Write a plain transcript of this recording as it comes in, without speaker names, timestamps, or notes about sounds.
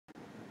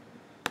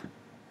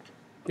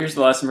Here's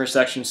the lesson for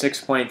section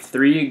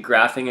 6.3,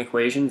 graphing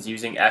equations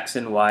using x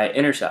and y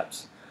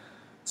intercepts.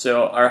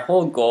 So our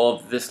whole goal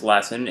of this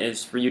lesson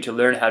is for you to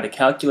learn how to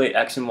calculate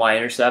x and y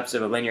intercepts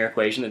of a linear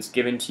equation that's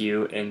given to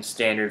you in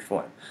standard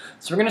form.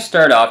 So we're going to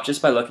start off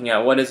just by looking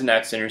at what is an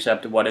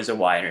x-intercept and what is a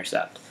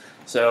y-intercept.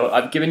 So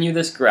I've given you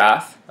this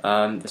graph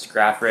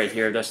right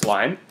here, this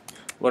line.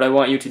 What I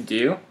want you to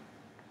do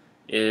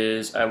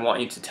is I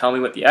want you to tell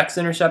me what the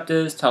x-intercept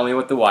is, tell me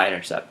what the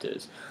y-intercept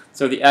is.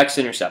 So the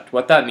x-intercept,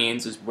 what that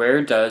means is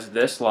where does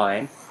this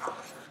line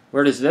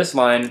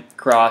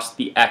cross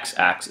the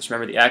x-axis?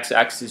 Remember, the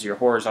x-axis is your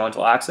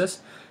horizontal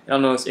axis. And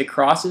I'll notice it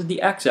crosses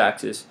the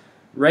x-axis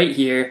right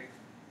here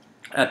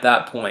at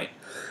that point.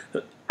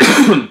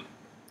 The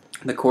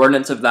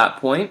coordinates of that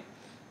point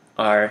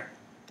are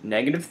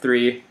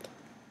 -3,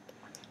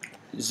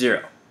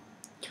 0.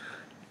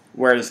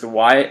 Where is the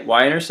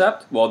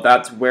y-intercept? Well,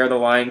 that's where the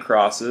line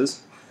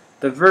crosses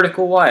the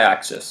vertical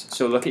y-axis.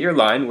 So look at your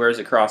line. Where does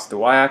it cross the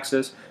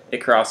y-axis? It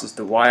crosses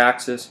the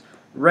y-axis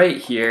right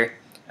here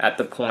at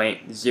the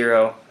point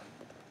 0,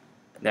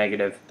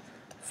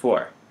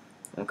 -4.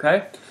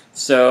 Okay?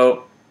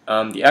 So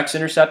the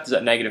x-intercept is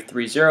at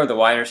 -3, 0. The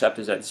y-intercept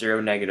is at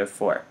 0,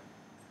 -4.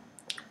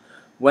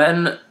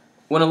 When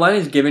a line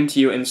is given to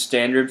you in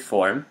standard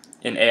form,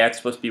 in ax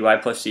plus by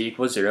plus c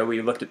equals 0,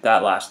 we looked at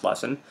that last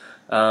lesson,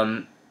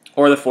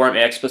 or the form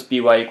ax plus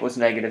by equals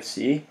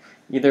 -c,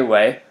 either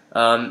way,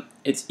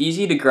 it's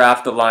easy to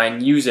graph the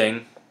line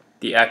using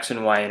the x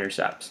and y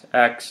intercepts.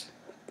 X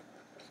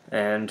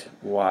and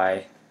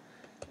y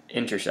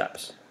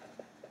intercepts.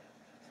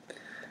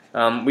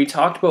 We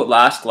talked about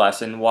last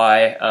lesson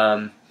why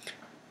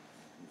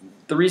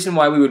the reason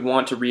why we would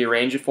want to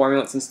rearrange a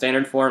formula that's in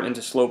standard form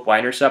into slope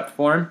y-intercept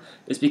form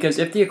is because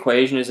if the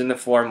equation is in the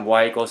form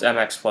y equals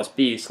mx plus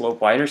b,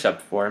 slope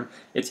y-intercept form,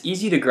 it's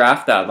easy to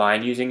graph that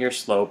line using your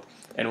slope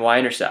and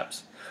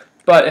y-intercepts.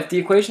 But if the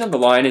equation of the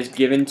line is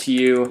given to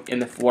you in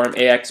the form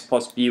ax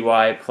plus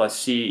by plus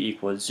c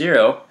equals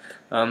 0,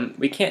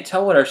 we can't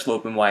tell what our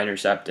slope and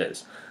y-intercept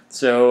is.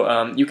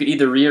 So you could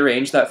either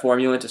rearrange that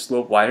formula into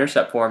slope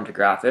y-intercept form to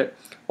graph it,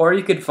 or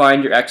you could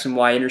find your x and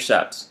y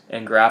intercepts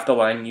and graph the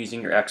line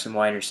using your x and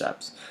y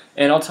intercepts.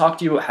 And I'll talk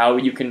to you about how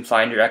you can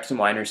find your x and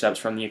y intercepts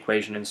from the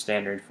equation in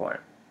standard form.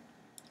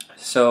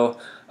 So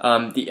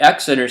the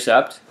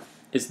x-intercept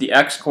is the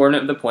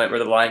x-coordinate of the point where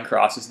the line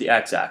crosses the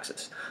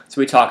x-axis. So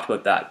we talked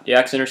about that. The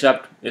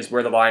x-intercept is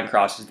where the line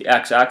crosses the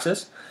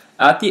x-axis.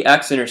 At the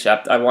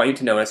x-intercept, I want you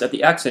to notice at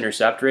the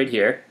x-intercept right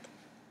here,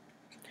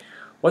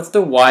 what's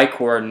the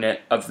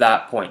y-coordinate of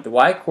that point? The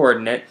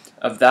y-coordinate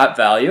of that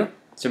value,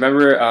 so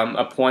remember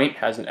a point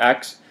has an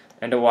x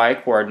and a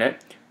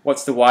y-coordinate.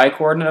 What's the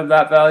y-coordinate of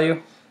that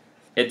value?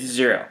 It's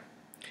 0.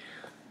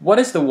 What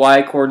is the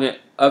y-coordinate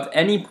of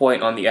any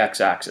point on the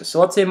x-axis? So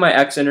let's say my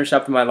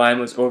x-intercept of my line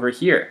was over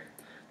here.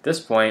 This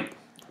point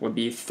would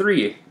be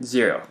 3,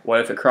 0.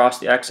 What if it crossed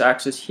the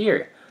x-axis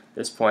here?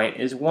 This point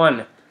is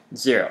 1,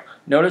 0.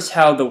 Notice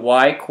how the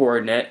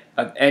y-coordinate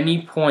of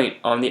any point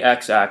on the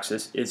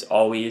x-axis is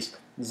always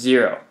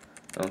 0.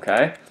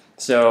 Okay?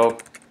 So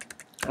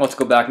let's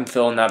go back and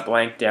fill in that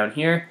blank down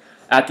here.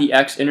 At the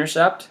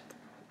x-intercept,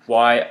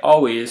 y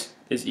always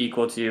is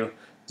equal to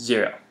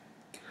 0.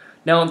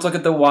 Now let's look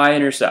at the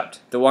y-intercept.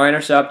 The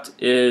y-intercept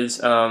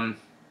is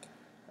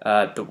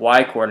the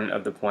y-coordinate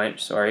of the point,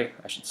 sorry,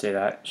 I should say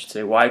that. I should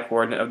say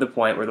y-coordinate of the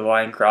point where the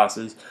line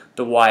crosses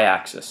the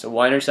y-axis. So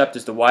y-intercept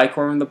is the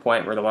y-coordinate of the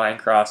point where the line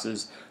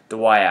crosses the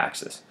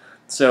y-axis.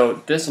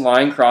 So this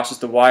line crosses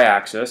the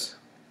y-axis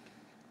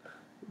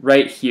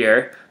right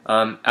here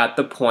at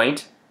the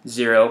point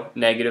 0,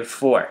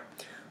 -4.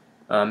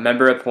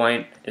 Remember, a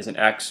point is an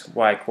x,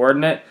 y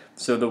coordinate,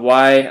 so the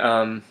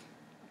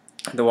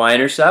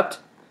y-intercept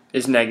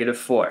is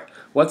 -4.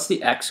 What's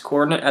the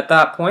x-coordinate at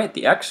that point?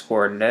 The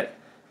x-coordinate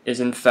is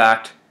in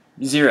fact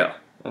 0.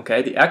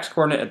 Okay, the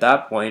x-coordinate at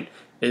that point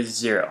is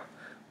 0.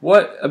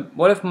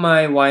 What if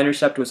my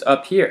y-intercept was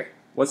up here?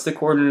 What's the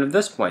coordinate of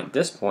this point?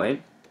 This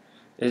point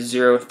is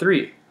 0,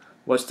 3.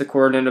 What's the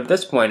coordinate of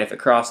this point if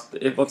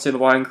let's say the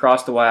line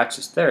crossed the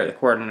y-axis there? The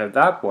coordinate of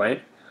that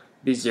point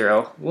would be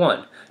 0,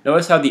 1.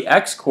 Notice how the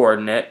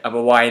x-coordinate of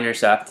a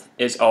y-intercept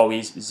is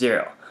always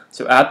 0.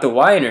 So at the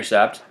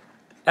y-intercept,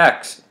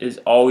 x is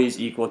always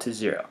equal to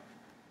 0.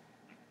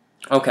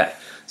 Okay,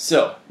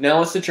 so now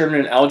let's determine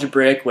an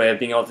algebraic way of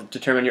being able to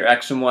determine your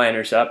x and y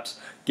intercepts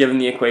given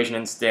the equation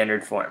in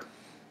standard form.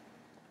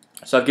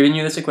 So I've given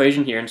you this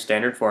equation here in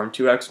standard form,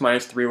 2x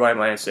minus 3y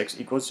minus 6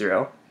 equals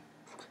 0.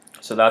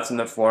 So that's in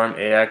the form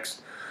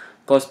ax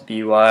plus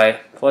by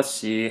plus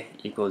c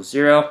equals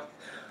 0.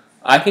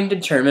 I can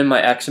determine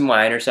my x and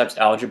y intercepts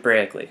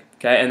algebraically,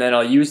 okay? And then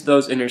I'll use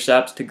those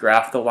intercepts to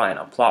graph the line.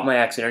 I'll plot my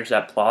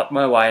x-intercept, plot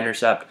my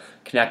y-intercept,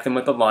 connect them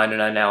with the line,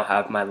 and I now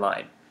have my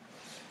line.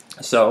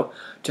 So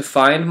to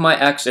find my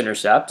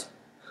x-intercept,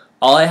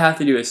 all I have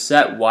to do is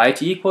set y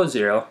to equal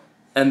 0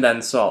 and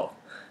then solve.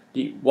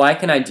 Why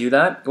can I do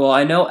that? Well,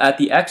 I know at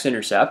the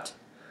x-intercept,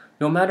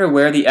 no matter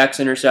where the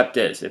x-intercept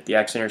is, if the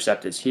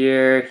x-intercept is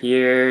here,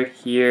 here,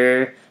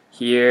 here,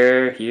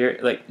 here, here,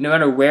 like no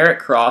matter where it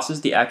crosses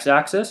the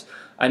x-axis,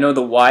 I know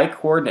the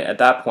y-coordinate at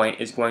that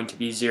point is going to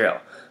be 0.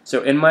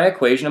 So in my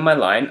equation of my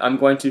line, I'm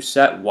going to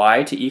set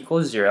y to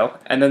equal 0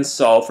 and then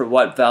solve for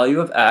what value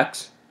of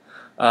x,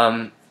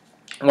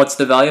 what's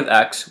the value of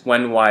x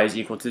when y is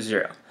equal to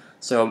 0.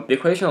 So the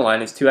equation of the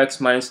line is 2x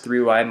minus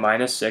 3y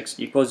minus 6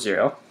 equals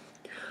 0.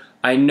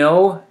 I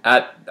know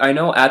at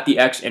the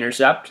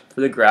x-intercept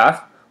for the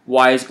graph,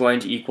 y is going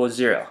to equal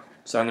 0.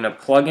 So I'm going to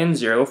plug in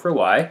 0 for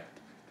y,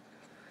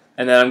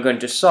 and then I'm going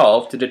to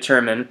solve to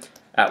determine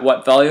at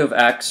what value of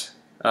x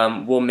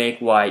will make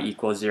y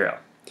equal 0.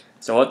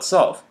 So let's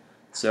solve.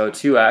 So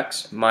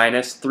 2x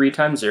minus 3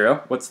 times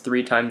 0. What's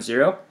 3 times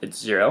 0? It's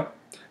 0.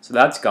 So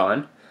that's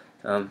gone.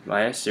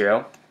 Minus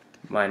 0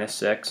 minus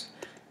 6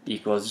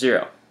 equals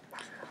 0.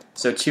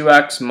 So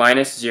 2x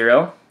minus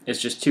 0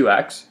 is just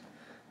 2x.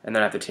 And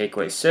then I have to take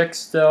away 6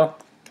 still,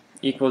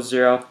 equals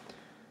 0.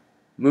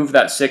 Move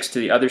that 6 to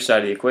the other side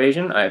of the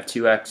equation. I have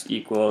 2x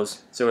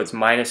equals, so it's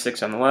minus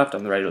 6 on the left.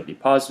 On the right it'll be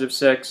positive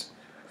 6.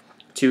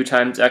 2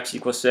 times x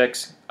equals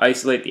 6.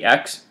 Isolate the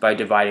x by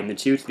dividing the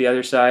 2 to the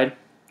other side.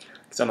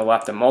 Because on the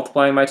left I'm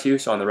multiplying by 2,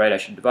 so on the right I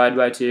should divide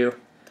by 2.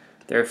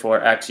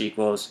 Therefore x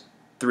equals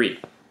 3.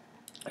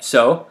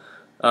 So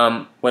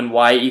when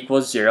y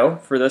equals 0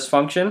 for this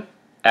function,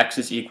 x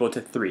is equal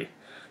to 3.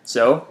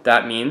 So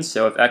that means,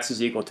 if x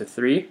is equal to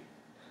 3,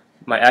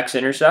 my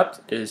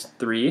x-intercept is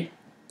 3,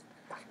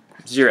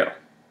 0.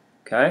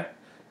 Okay?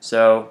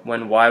 So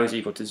when y was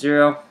equal to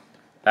 0,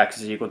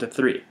 x is equal to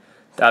 3.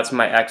 That's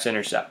my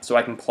x-intercept. So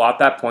I can plot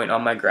that point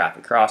on my graph.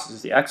 It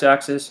crosses the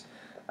x-axis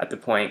at the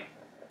point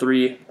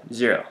 3,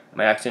 0.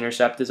 My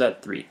x-intercept is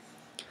at 3.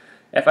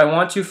 If I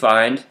want to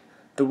find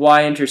the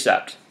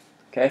y-intercept,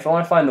 okay, if I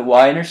want to find the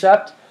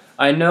y-intercept,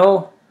 I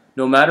know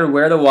no matter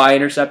where the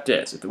y-intercept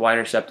is, if the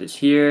y-intercept is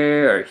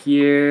here or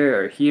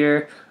here or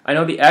here, I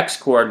know the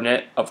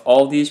x-coordinate of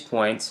all these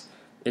points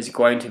is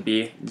going to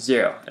be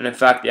 0. And in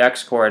fact, the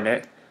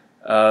x-coordinate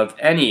of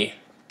any,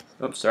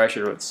 oops, sorry, I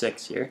should have wrote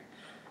 6 here.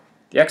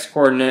 The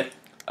x-coordinate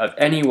of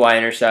any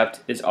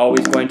y-intercept is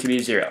always going to be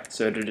 0.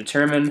 So to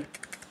determine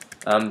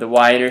the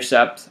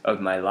y-intercept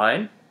of my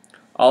line,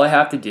 all I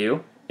have to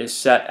do is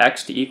set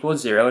x to equal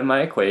 0 in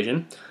my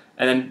equation,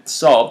 and then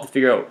solve to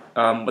figure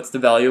out what's the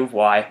value of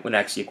y when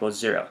x equals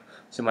 0.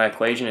 So my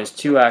equation is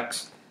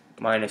 2x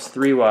minus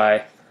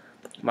 3y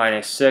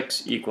minus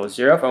 6 equals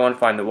 0. If I want to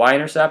find the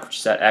y-intercept,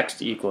 set x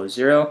to equal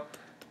 0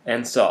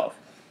 and solve.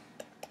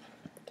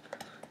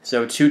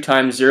 So 2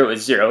 times 0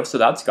 is 0, so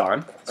that's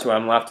gone. So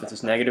I'm left with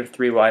this negative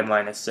 3y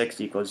minus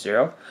 6 equals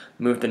 0.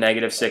 Move the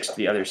negative 6 to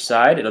the other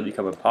side, it'll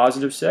become a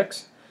positive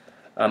 6.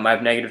 I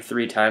have negative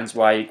 3 times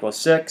y equals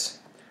 6.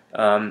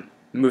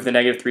 Move the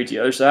negative 3 to the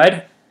other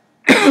side.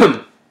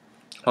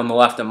 On the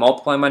left I'm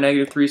multiplying by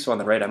negative 3, so on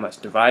the right I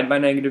must divide by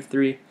negative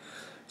 3.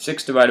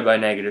 6 divided by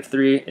negative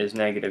 3 is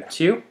negative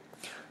 2.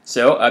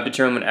 So I've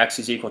determined when x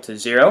is equal to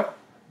 0,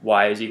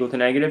 y is equal to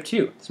negative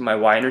 2. So my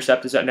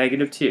y-intercept is at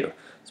negative 2.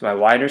 So my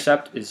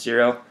y-intercept is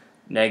 0,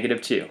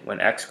 negative 2. When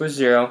x was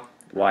 0,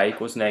 y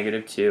equals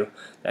negative 2.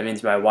 That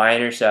means my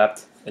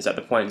y-intercept is at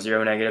the point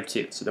 0, negative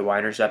 2. So the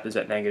y-intercept is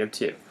at negative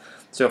 2.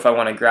 So if I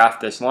want to graph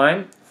this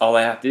line, all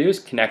I have to do is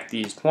connect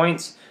these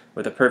points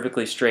with a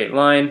perfectly straight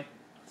line,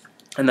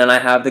 and then I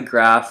have the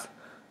graph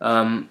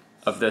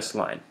of this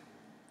line.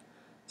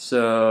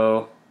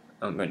 So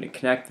I'm going to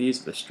connect these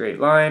with a straight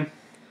line.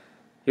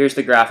 Here's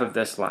the graph of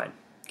this line.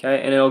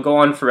 Okay, and it'll go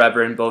on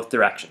forever in both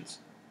directions.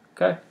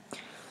 Okay,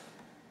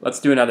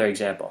 let's do another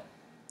example.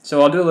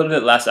 So I'll do a little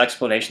bit less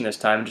explanation this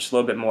time, just a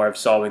little bit more of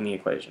solving the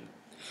equation.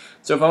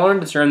 So if I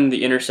want to determine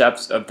the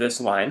intercepts of this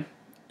line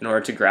in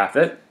order to graph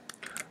it,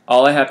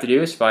 all I have to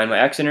do is find my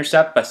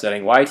x-intercept by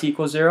setting y to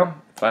equal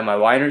 0, find my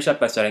y-intercept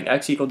by setting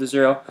x equal to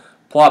 0,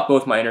 plot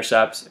both my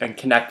intercepts and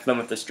connect them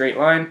with a straight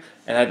line,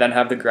 and I then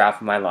have the graph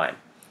of my line.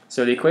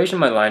 So the equation of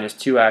my line is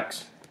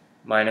 2x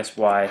minus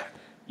y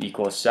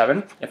equals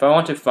 7. If I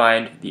want to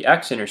find the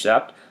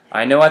x-intercept,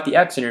 I know at the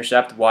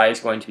x-intercept y is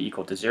going to be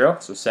equal to 0,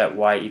 so set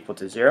y equal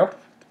to 0,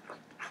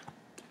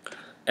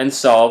 and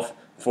solve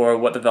for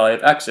what the value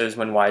of x is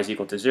when y is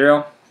equal to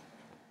 0.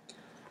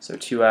 So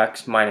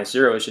 2x minus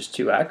 0 is just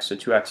 2x, so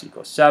 2x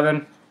equals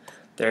 7.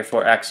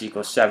 Therefore, x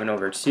equals 7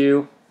 over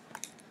 2.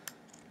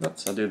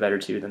 Oops, I'll do a better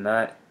 2 than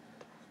that.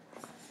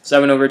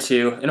 7 over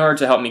 2. In order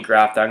to help me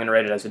graph that, I'm going to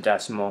write it as a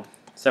decimal.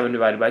 7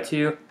 divided by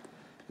 2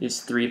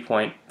 is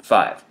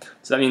 3.5.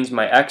 So that means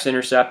my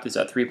x-intercept is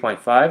at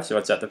 3.5, so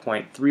it's at the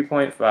point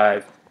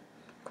 3.5,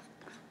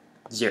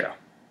 0.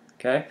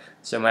 Okay,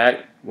 so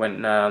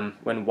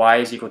when y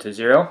is equal to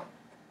 0,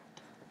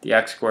 the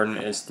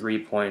x-coordinate is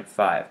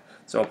 3.5.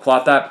 So I'll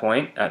plot that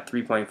point at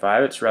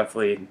 3.5. It's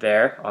roughly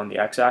there on the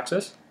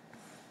x-axis.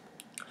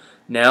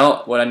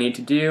 Now, what I need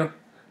to do,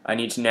 I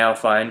need to now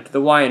find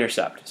the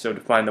y-intercept. So to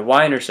find the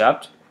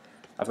y-intercept,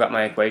 I've got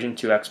my equation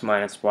 2x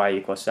minus y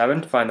equals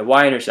 7. To find the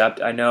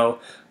y-intercept, I know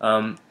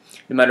no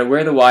matter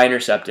where the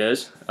y-intercept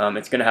is,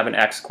 it's going to have an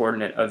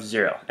x-coordinate of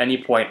 0. Any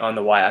point on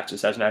the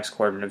y-axis has an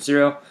x-coordinate of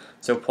 0.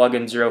 So plug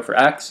in 0 for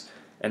x,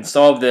 and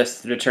solve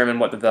this to determine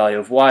what the value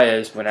of y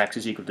is when x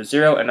is equal to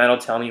 0, and that'll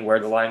tell me where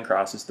the line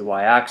crosses the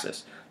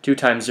y-axis. 2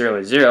 times 0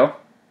 is 0,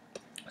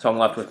 so I'm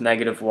left with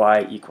negative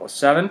y equals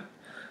 7.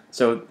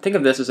 So think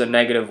of this as a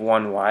negative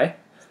 1y.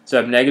 So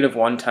I have negative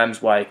 1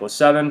 times y equals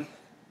 7.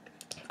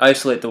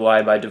 Isolate the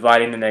y by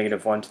dividing the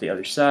negative 1 to the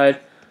other side.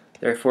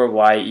 Therefore,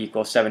 y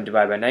equals 7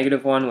 divided by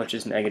negative 1, which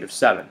is negative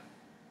 7.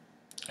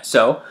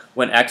 So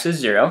when x is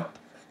 0,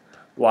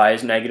 y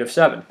is negative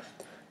 7.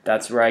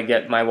 That's where I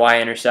get my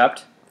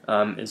y-intercept,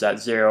 is at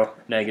 0,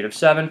 negative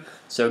 7.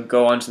 So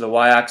go onto the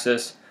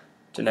y-axis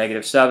to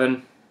negative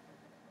 7.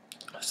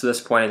 So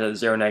this point is at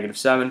 0, negative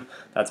 7.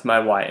 That's my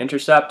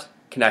y-intercept.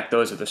 Connect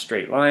those with a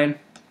straight line.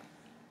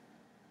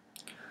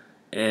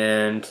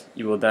 And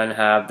you will then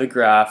have the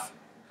graph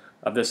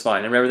of this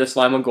line. And remember, this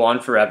line will go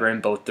on forever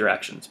in both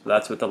directions, but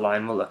that's what the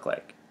line will look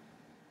like.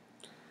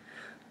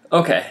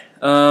 Okay,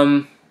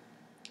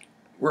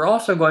 we're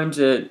also going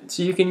to,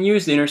 so you can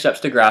use the intercepts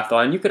to graph the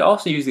line. You could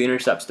also use the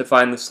intercepts to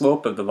find the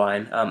slope of the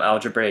line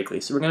algebraically.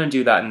 So we're going to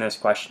do that in this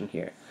question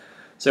here.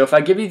 So if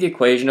I give you the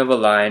equation of a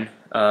line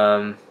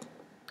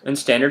in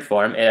standard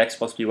form, ax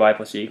plus by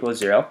plus c equals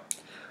 0,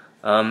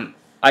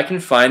 I can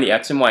find the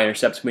x and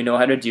y-intercepts. We know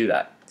how to do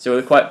that. So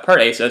the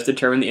part A says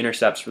determine the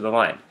intercepts for the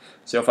line.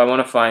 So if I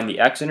want to find the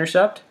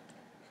x-intercept,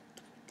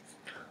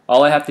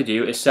 all I have to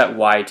do is set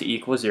y to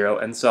equal 0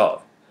 and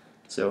solve.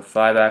 So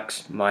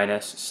 5x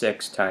minus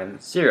 6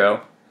 times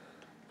 0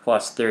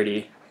 plus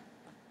 30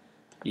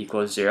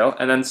 equals 0.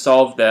 And then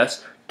solve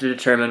this to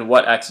determine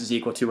what x is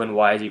equal to when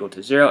y is equal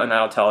to 0. And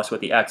that'll tell us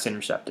what the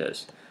x-intercept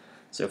is.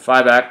 So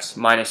 5x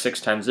minus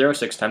 6 times 0.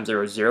 6 times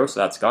 0 is 0, so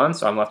that's gone.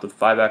 So I'm left with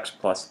 5x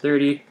plus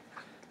 30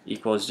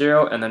 equals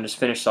 0. And then just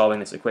finish solving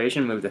this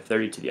equation. Move the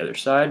 30 to the other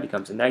side.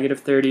 Becomes a negative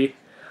 30.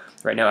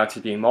 Right now x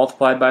is being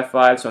multiplied by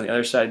 5. So on the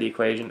other side of the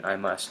equation, I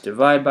must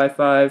divide by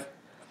 5.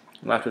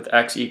 I'm left with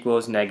x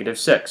equals negative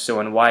 6. So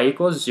when y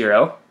equals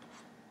 0,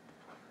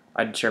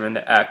 I determined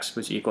that x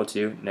was equal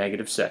to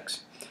negative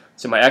 6.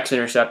 So my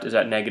x-intercept is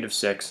at negative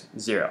 6,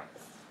 0.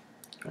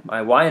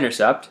 My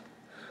y-intercept,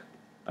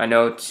 I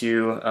know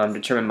to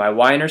determine my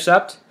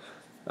y-intercept,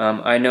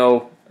 I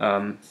know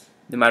no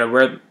matter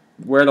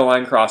where the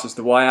line crosses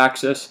the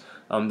y-axis,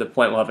 the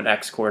point will have an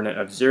x-coordinate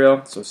of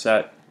 0. So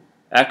set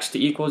x to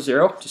equal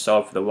 0 to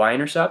solve for the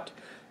y-intercept,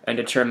 and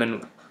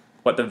determine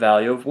what the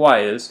value of y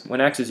is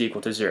when x is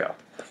equal to 0.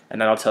 And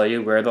that'll tell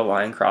you where the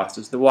line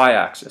crosses the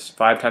y-axis.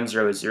 5 times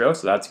 0 is 0,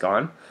 so that's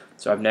gone.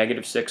 So I have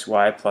negative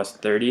 6y plus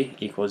 30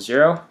 equals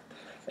 0.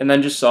 And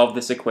then just solve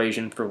this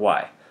equation for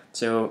y.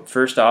 So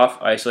first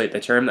off, isolate the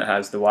term that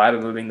has the y by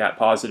moving that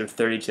positive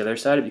 30 to the other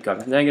side. It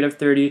becomes negative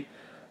 30.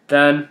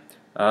 Then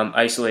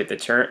isolate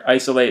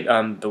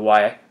the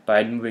y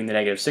by moving the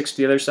negative 6 to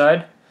the other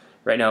side.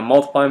 Right now I'm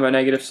multiplying by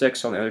negative 6,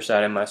 so on the other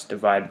side I must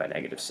divide by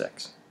negative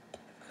 6.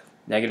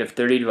 Negative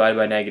 30 divided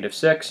by negative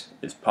 6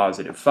 is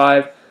positive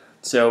 5.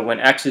 So when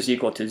x is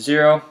equal to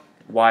 0,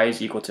 y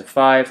is equal to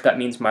 5. That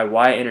means my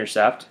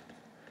y-intercept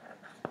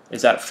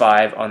is at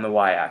 5 on the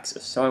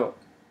y-axis. So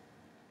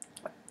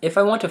if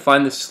I want to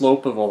find the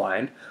slope of a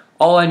line,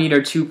 all I need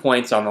are 2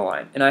 points on the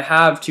line. And I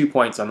have 2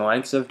 points on the line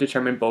because I've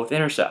determined both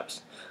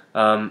intercepts.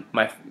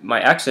 My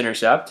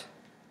x-intercept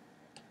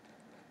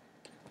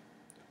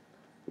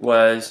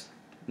was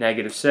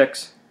negative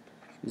 6,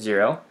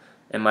 0.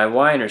 And my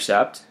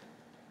y-intercept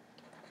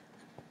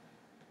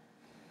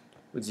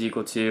was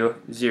equal to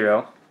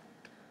 0,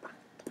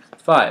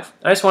 5.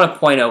 I just want to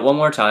point out one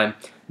more time,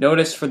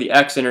 notice for the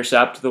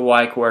x-intercept, the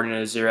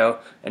y-coordinate is 0,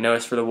 and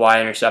notice for the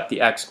y-intercept, the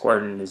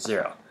x-coordinate is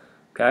 0.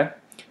 Okay?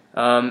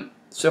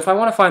 So if I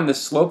want to find the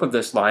slope of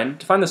this line,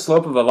 to find the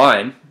slope of a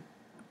line,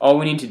 all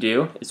we need to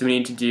do is we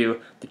need to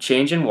do the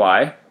change in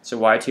y, so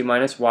y2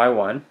 minus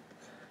y1,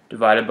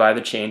 divided by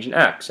the change in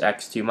x,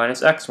 x2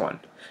 minus x1.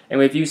 And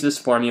we've used this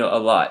formula a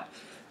lot.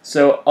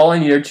 So all I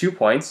need are 2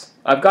 points.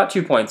 I've got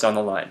 2 points on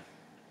the line.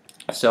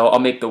 So I'll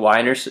make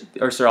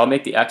I'll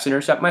make the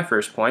x-intercept my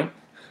first point.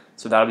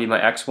 So that'll be my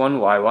x1,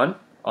 y1.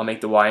 I'll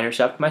make the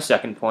y-intercept my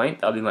second point.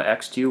 That'll be my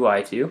x2,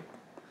 y2. And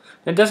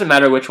it doesn't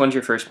matter which one's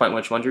your first point,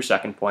 which one's your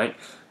second point.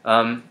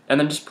 And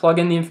then just plug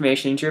in the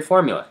information into your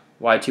formula.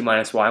 y2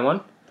 minus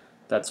y1,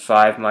 that's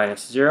 5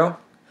 minus 0.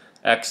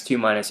 x2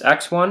 minus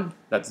x1,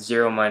 that's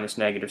 0 minus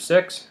negative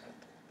 6.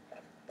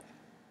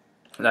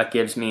 And that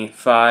gives me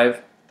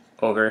 5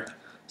 over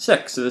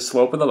 6. So the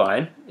slope of the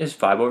line is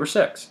 5 over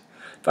 6.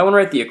 If I want to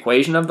write the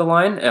equation of the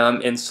line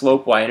in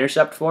slope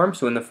y-intercept form,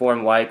 so in the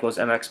form y equals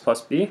mx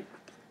plus b,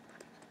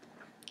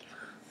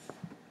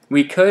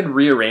 we could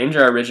rearrange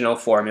our original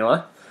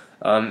formula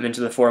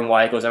into the form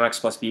y equals mx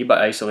plus b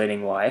by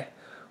isolating y.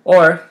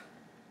 Or,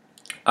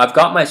 I've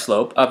got my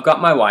slope, I've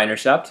got my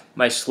y-intercept,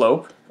 my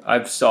slope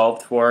I've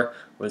solved for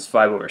was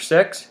 5 over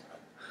 6.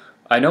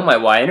 I know my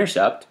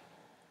y-intercept.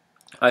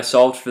 I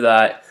solved for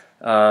that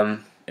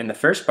in the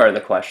first part of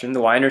the question.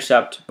 The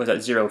y-intercept was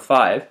at 0,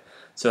 5.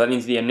 So that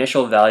means the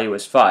initial value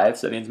was 5,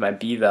 so that means my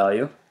b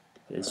value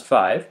is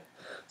 5.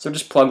 So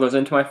just plug those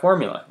into my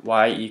formula.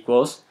 Y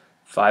equals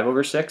 5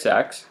 over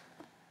 6x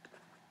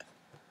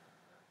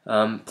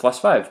plus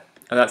 5.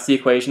 And that's the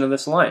equation of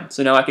this line.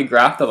 So now I could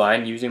graph the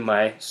line using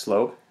my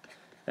slope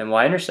and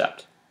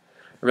y-intercept.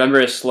 Remember,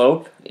 a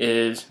slope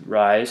is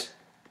rise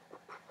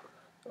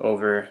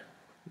over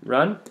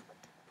run.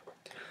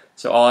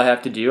 So all I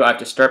have to do, I have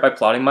to start by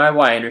plotting my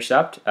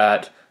y-intercept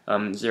at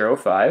 0,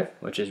 5,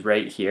 which is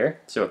right here.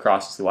 So it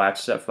crosses the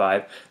y-axis at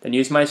 5. Then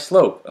use my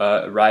slope,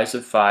 rise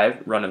of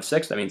 5, run of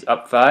 6. That means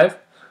up 5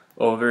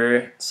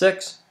 over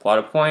 6. Plot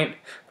a point.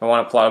 If I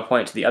want to plot a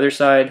point to the other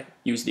side,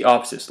 use the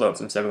opposite slope.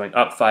 So instead of going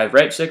up 5,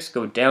 right 6,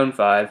 go down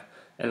 5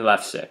 and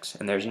left 6.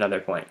 And there's another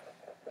point.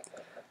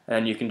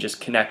 And you can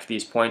just connect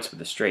these points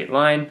with a straight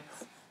line,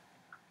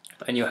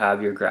 and you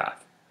have your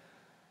graph.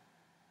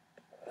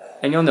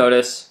 And you'll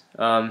notice,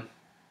 graphing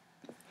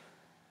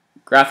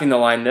the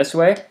line this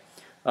way,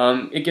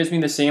 it gives me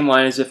the same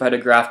line as if I had a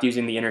graph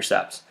using the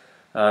intercepts.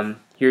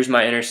 Here's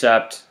my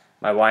intercept,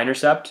 my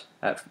y-intercept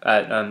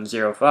at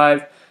 0,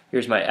 5.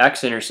 Here's my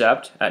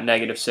x-intercept at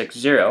 -6,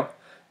 0.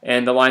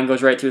 And the line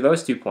goes right through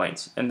those 2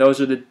 points. And those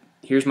are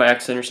here's my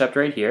x-intercept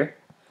right here,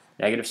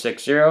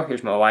 -6, 0.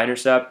 Here's my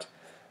y-intercept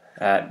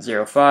at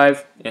 0,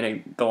 5,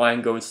 and the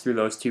line goes through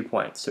those 2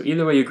 points. So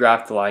either way you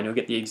graph the line, you'll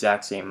get the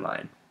exact same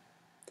line.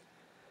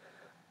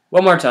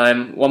 One more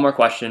time, one more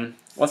question.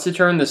 Let's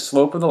determine the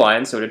slope of the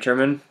line. So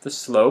determine the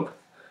slope,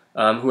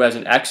 who has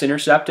an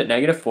x-intercept at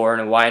 -4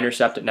 and a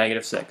y-intercept at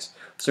 -6.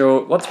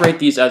 So let's write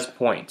these as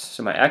points.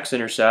 So my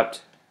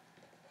x-intercept,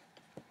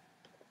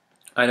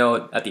 I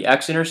know at the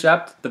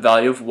x-intercept, the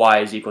value of y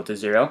is equal to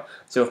 0.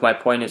 So if my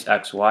point is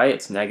xy,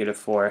 it's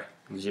 -4,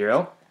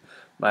 0.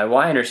 My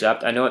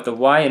y-intercept, I know at the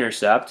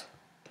y-intercept,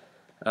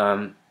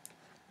 the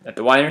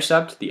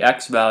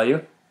x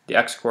value, the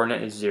x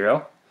coordinate is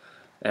 0,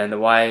 and the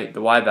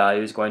y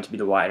value is going to be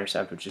the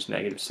y-intercept, which is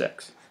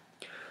 -6.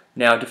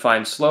 Now to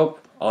find slope,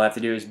 all I have to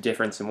do is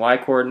difference in y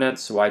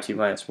coordinates, so y2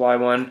 minus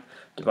y1,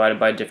 divided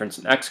by difference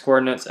in x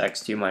coordinates,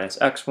 x2 minus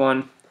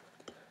x1,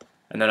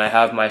 and then I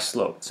have my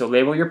slope. So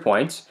label your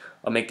points.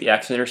 I'll make the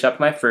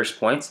x-intercept my first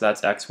point, so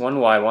that's x1,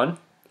 y1.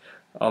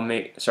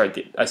 I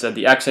said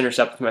the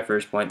x-intercept is my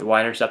first point, the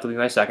y-intercept will be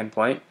my second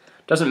point.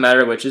 Doesn't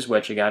matter which is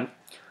which again,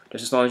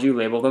 just as long as you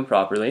label them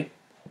properly.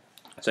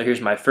 So here's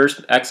my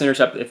first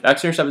x-intercept. If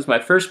x-intercept is my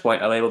first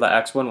point, I label that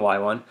x1,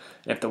 y1.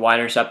 And if the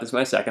y-intercept is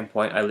my second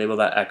point, I label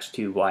that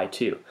x2,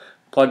 y2.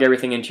 Plug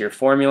everything into your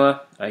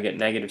formula. I get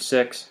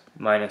 -6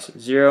 minus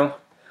 0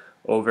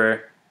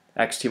 over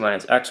x2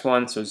 minus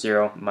x1, so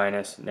 0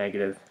 minus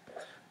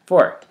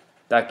 -4.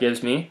 That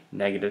gives me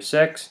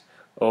 -6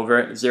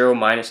 over 0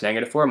 minus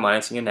 -4.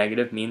 Minusing a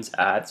negative means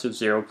add, so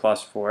 0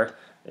 plus 4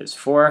 is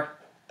 4.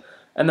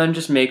 And then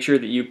just make sure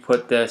that you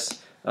put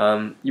this,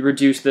 you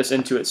reduce this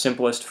into its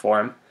simplest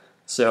form.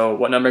 So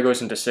what number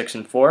goes into 6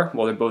 and 4?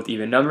 Well, they're both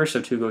even numbers,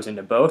 so 2 goes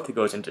into both. It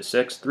goes into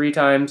 6 3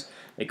 times.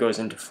 It goes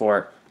into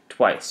 4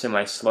 twice. So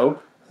my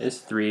slope is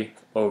 3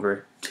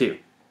 over 2.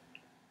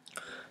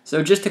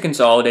 So just to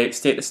consolidate,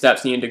 state the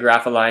steps needed to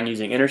graph a line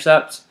using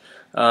intercepts.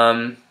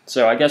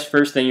 So I guess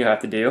first thing you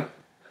have to do,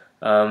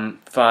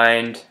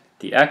 find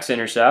the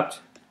x-intercept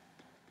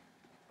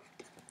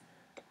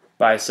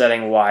by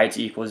setting y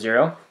to equal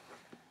 0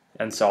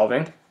 and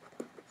solving.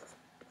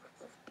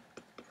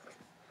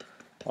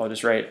 I'll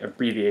just write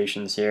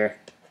abbreviations here.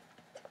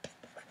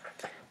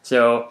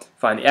 So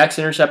find the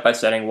x-intercept by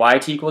setting y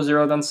to equal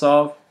 0, then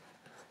solve.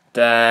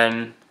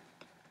 Then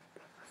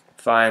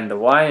find the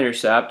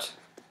y-intercept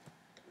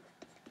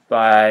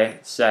by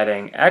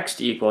setting x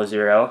to equal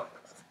 0,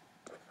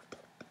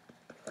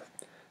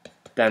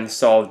 then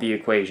solve the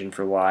equation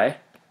for y.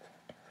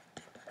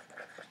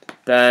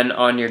 Then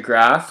on your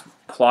graph,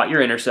 plot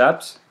your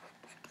intercepts.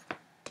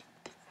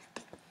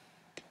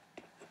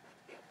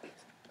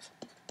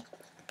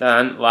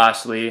 Then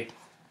lastly,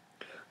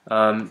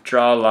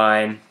 draw a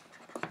line,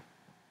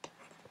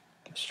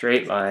 a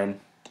straight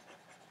line,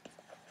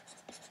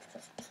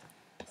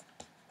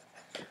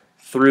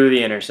 through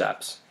the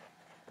intercepts.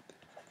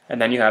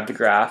 And then you have the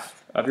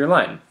graph of your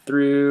line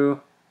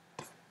through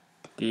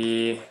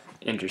the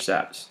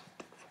intercepts.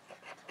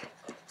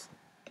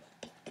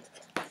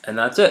 And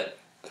that's it.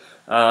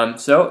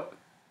 So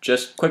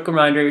just quick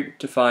reminder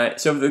to find,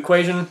 so the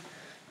equation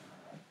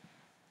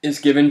is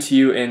given to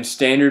you in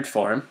standard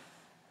form.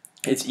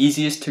 It's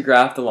easiest to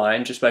graph the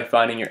line just by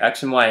finding your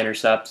x and y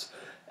intercepts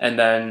and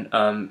then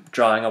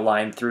drawing a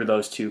line through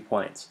those 2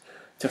 points.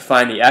 To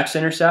find the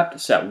x-intercept,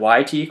 set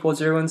y to equal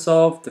 0 and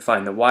solve. To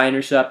find the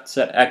y-intercept,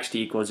 set x to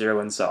equal 0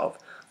 and solve.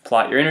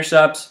 Plot your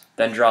intercepts,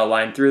 then draw a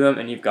line through them,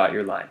 and you've got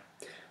your line.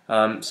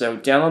 So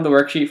download the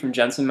worksheet from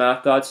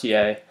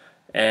jensenmath.ca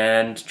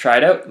and try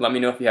it out. Let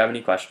me know if you have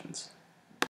any questions.